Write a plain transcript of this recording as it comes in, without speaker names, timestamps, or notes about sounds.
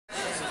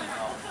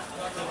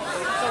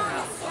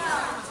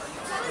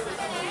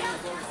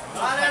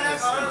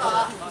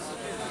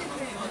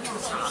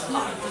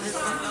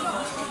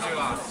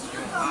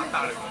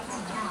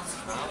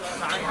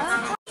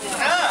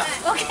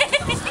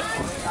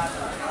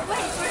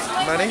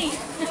Money?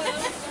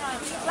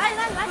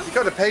 You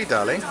got to pay,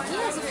 darling.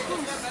 Yes, of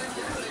course.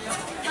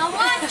 How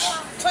much?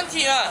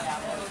 20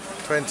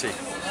 20.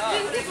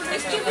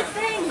 This stupid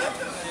thing.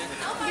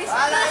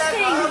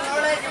 Disgusting.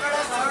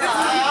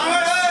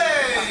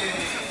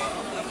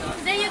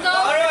 There you go.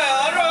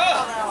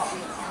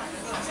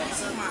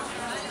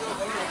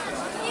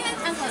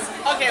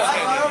 Okay.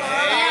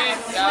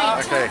 Yeah.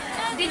 Okay.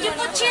 Did you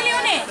put chili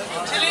on it?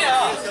 Chili.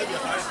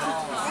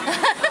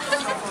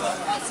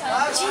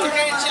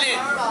 Chili.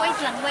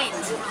 Wait.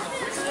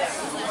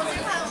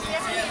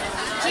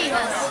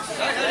 Jesus.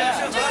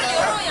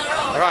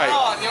 Alright.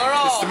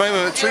 This is the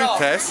moment of truth,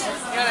 Tess.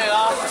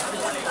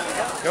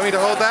 You want me to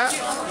hold that?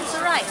 It's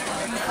alright.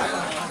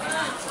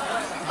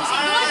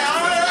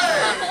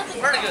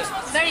 Very good.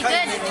 Very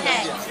good,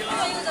 Ted.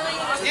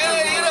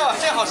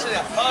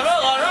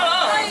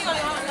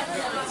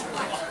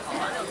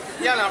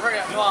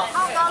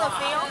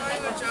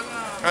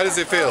 How does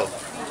it feel?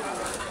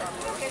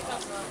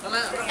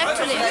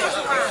 Actually,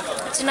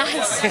 it's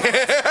nice.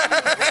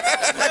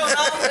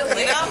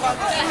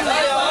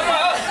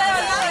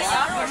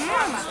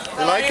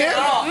 You like it?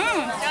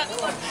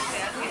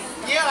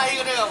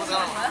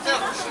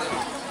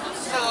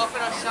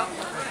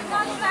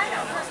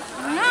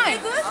 Nice.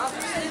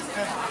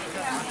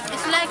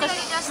 It's like a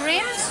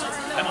shrimp.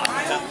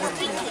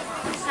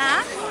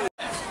 Huh?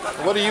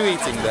 What are you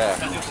eating there?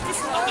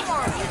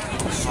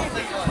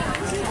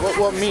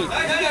 What meat?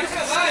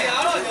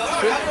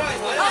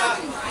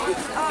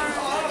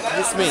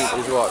 This meat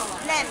is what?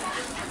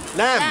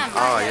 Lamb.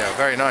 Oh yeah,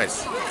 very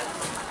nice.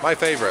 My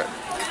favorite.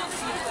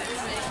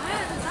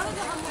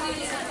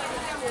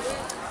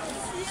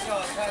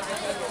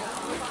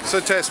 So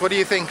Tess, what do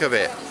you think of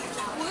it?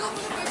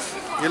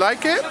 You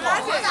like it?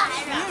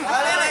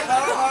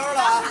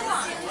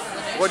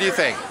 What do you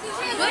think?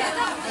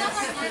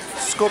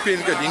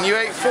 Scorpion's good. And you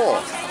ate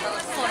 4?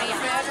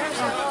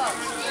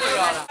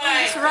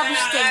 It's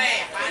rubbish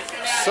thing.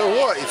 So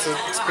what? It's an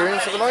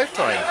experience of a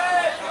lifetime.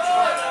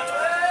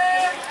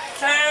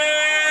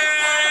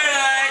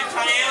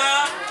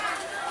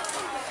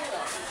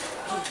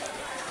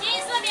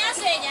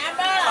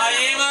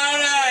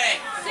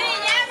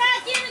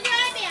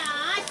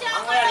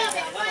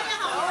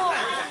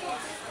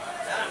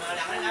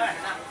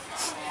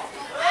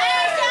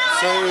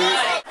 So,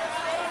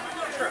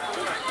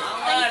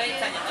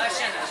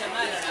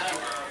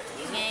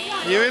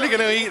 you're really going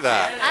to eat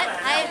that?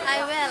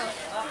 I will.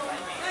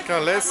 Come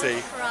on, let's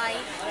see.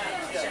 Right.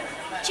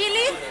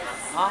 Chili?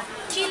 Huh?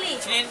 Chili.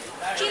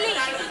 Chili.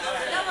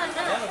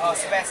 Oh,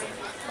 spicy.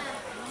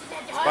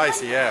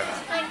 Spicy, yeah.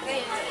 Thank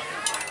you.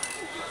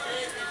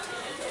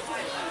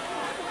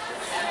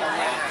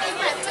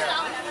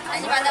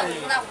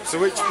 So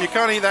you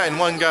can't eat that in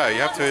one go.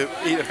 You have to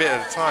eat a bit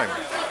at a time.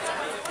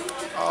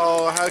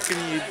 Oh, how can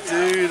you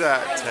do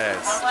that,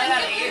 Tess?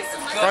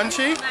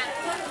 Crunchy?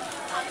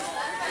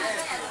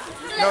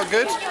 Not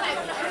good?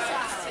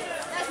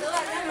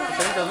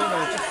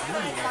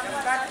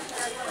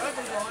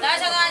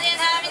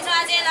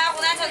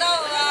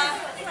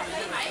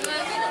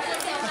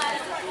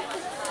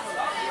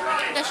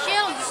 The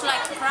shell is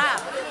like crab.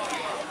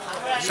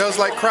 Shells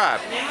like crab.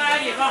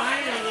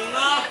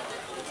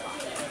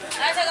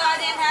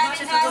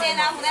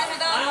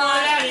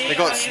 They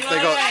got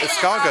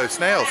escargot,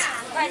 snails.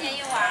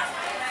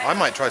 I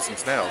might try some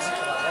snails.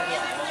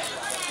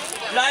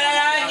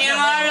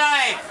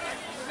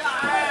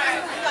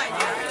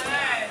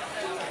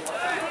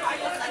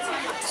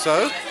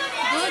 So,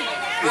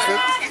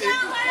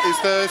 is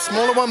the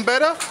smaller one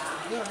better? The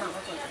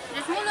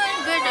smaller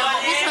is better,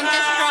 but this one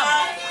tastes crab.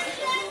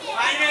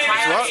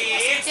 It's what?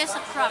 It tastes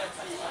like crab.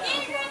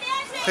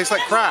 Tastes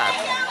like crab.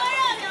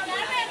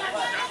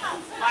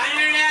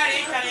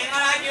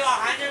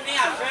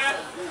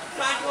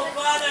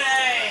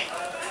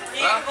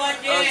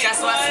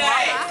 Just one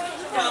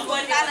small.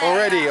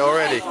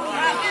 Already.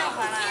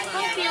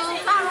 Thank you.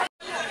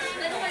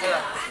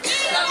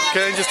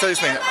 Can I just tell you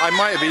something? I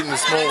might have eaten the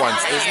small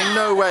ones. There's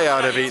no way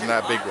I'd have eaten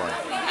that big one.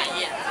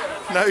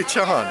 No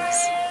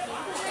chance.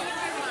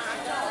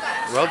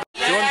 Well,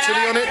 do you want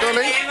chili on it,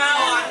 Dolly?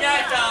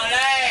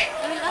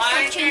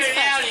 Let's change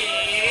first.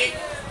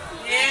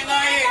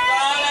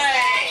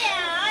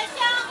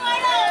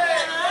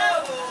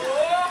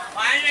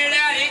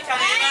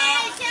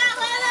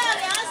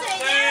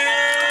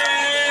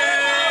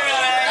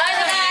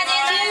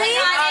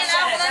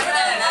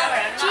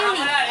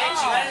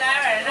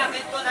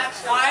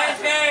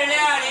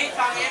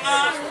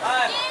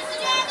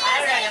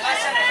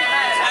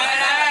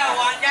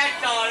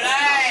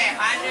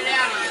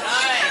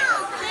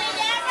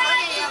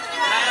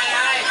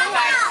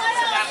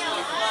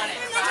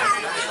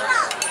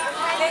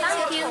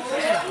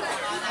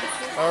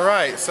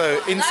 Alright,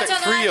 so insect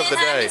free of the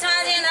day.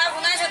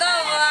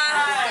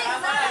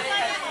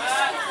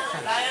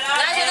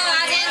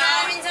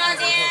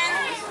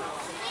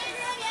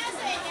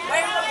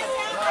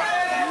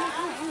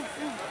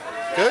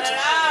 Good?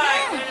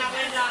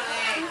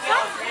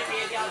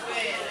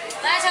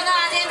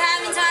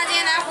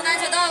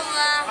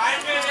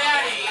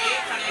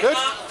 Good?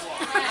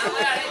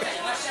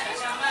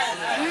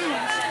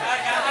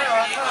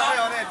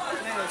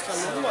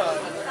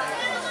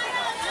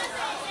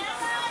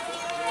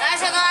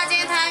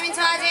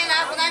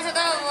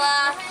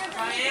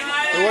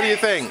 What do you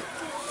think?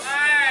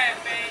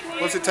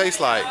 What's it taste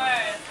like?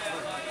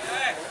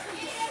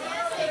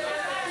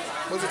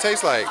 What's it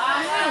taste like?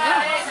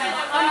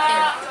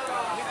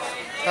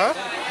 Huh?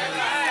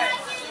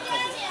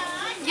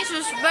 This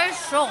is very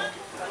strong.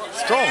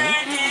 Strong?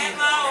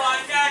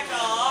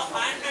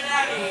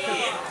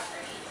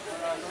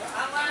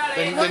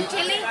 Then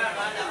Chili?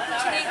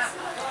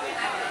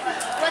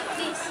 What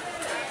this?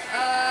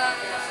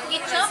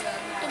 Ketchup?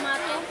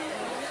 Tomato?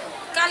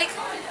 Garlic.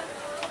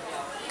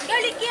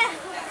 Garlic, yeah.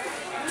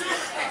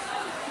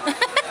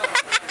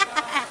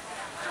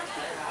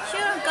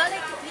 Sure,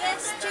 garlic.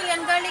 Yes, chili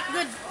and garlic,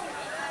 good.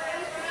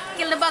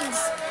 Kill the bugs.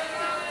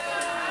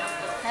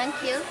 Thank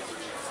you.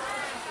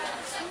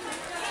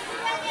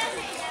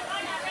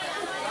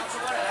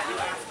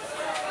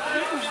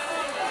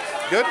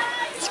 good?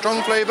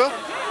 Strong flavor?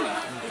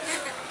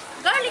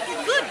 Garlic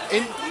is good.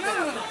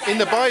 In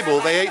the Bible,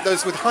 they ate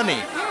those with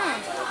honey.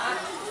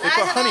 They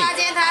put honey.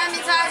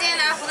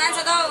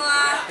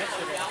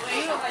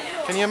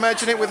 Can you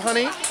imagine it with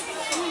honey?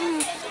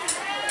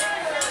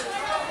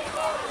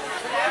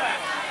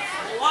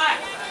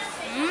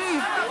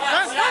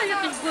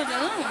 Garlic is good.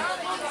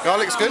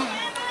 Garlic's good?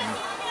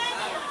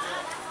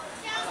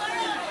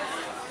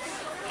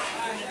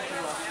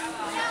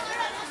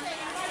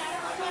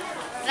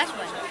 Last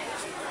one.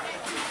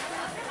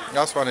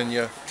 Last one in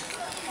you.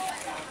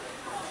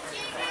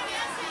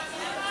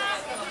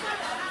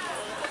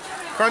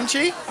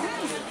 Crunchy?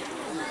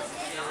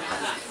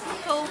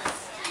 Cool.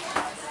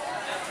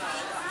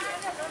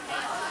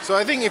 So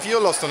I think if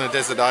you're lost on a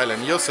desert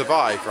island, you'll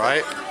survive,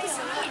 right?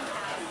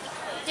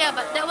 Yeah,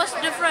 but that was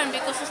different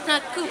because it's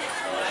not cooked.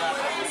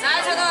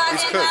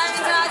 It's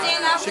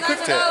cooked. She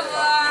cooked it.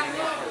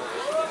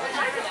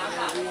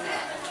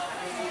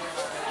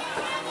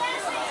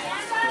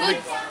 Good.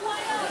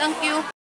 Thank you.